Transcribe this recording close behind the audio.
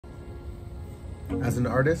As an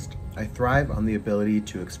artist, I thrive on the ability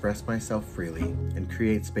to express myself freely and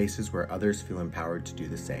create spaces where others feel empowered to do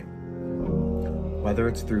the same. Whether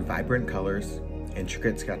it's through vibrant colors,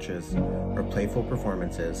 intricate sketches, or playful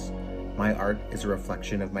performances, my art is a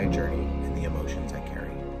reflection of my journey and the emotions I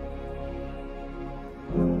carry.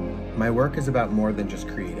 My work is about more than just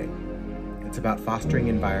creating. It's about fostering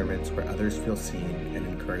environments where others feel seen and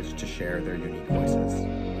encouraged to share their unique voices.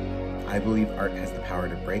 I believe art has the power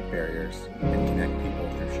to break barriers and connect people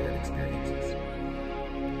through shared experiences.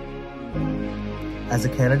 As a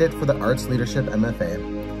candidate for the Arts Leadership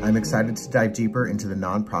MFA, I'm excited to dive deeper into the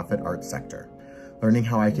nonprofit arts sector, learning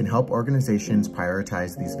how I can help organizations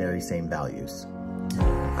prioritize these very same values.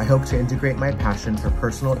 I hope to integrate my passion for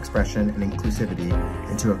personal expression and inclusivity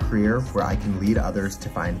into a career where I can lead others to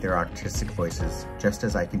find their artistic voices, just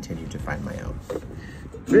as I continue to find my own.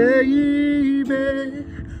 Baby,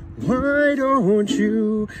 why don't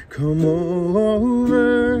you come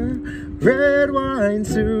over? Red wine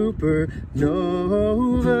supernova,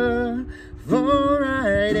 fall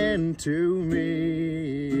right into me.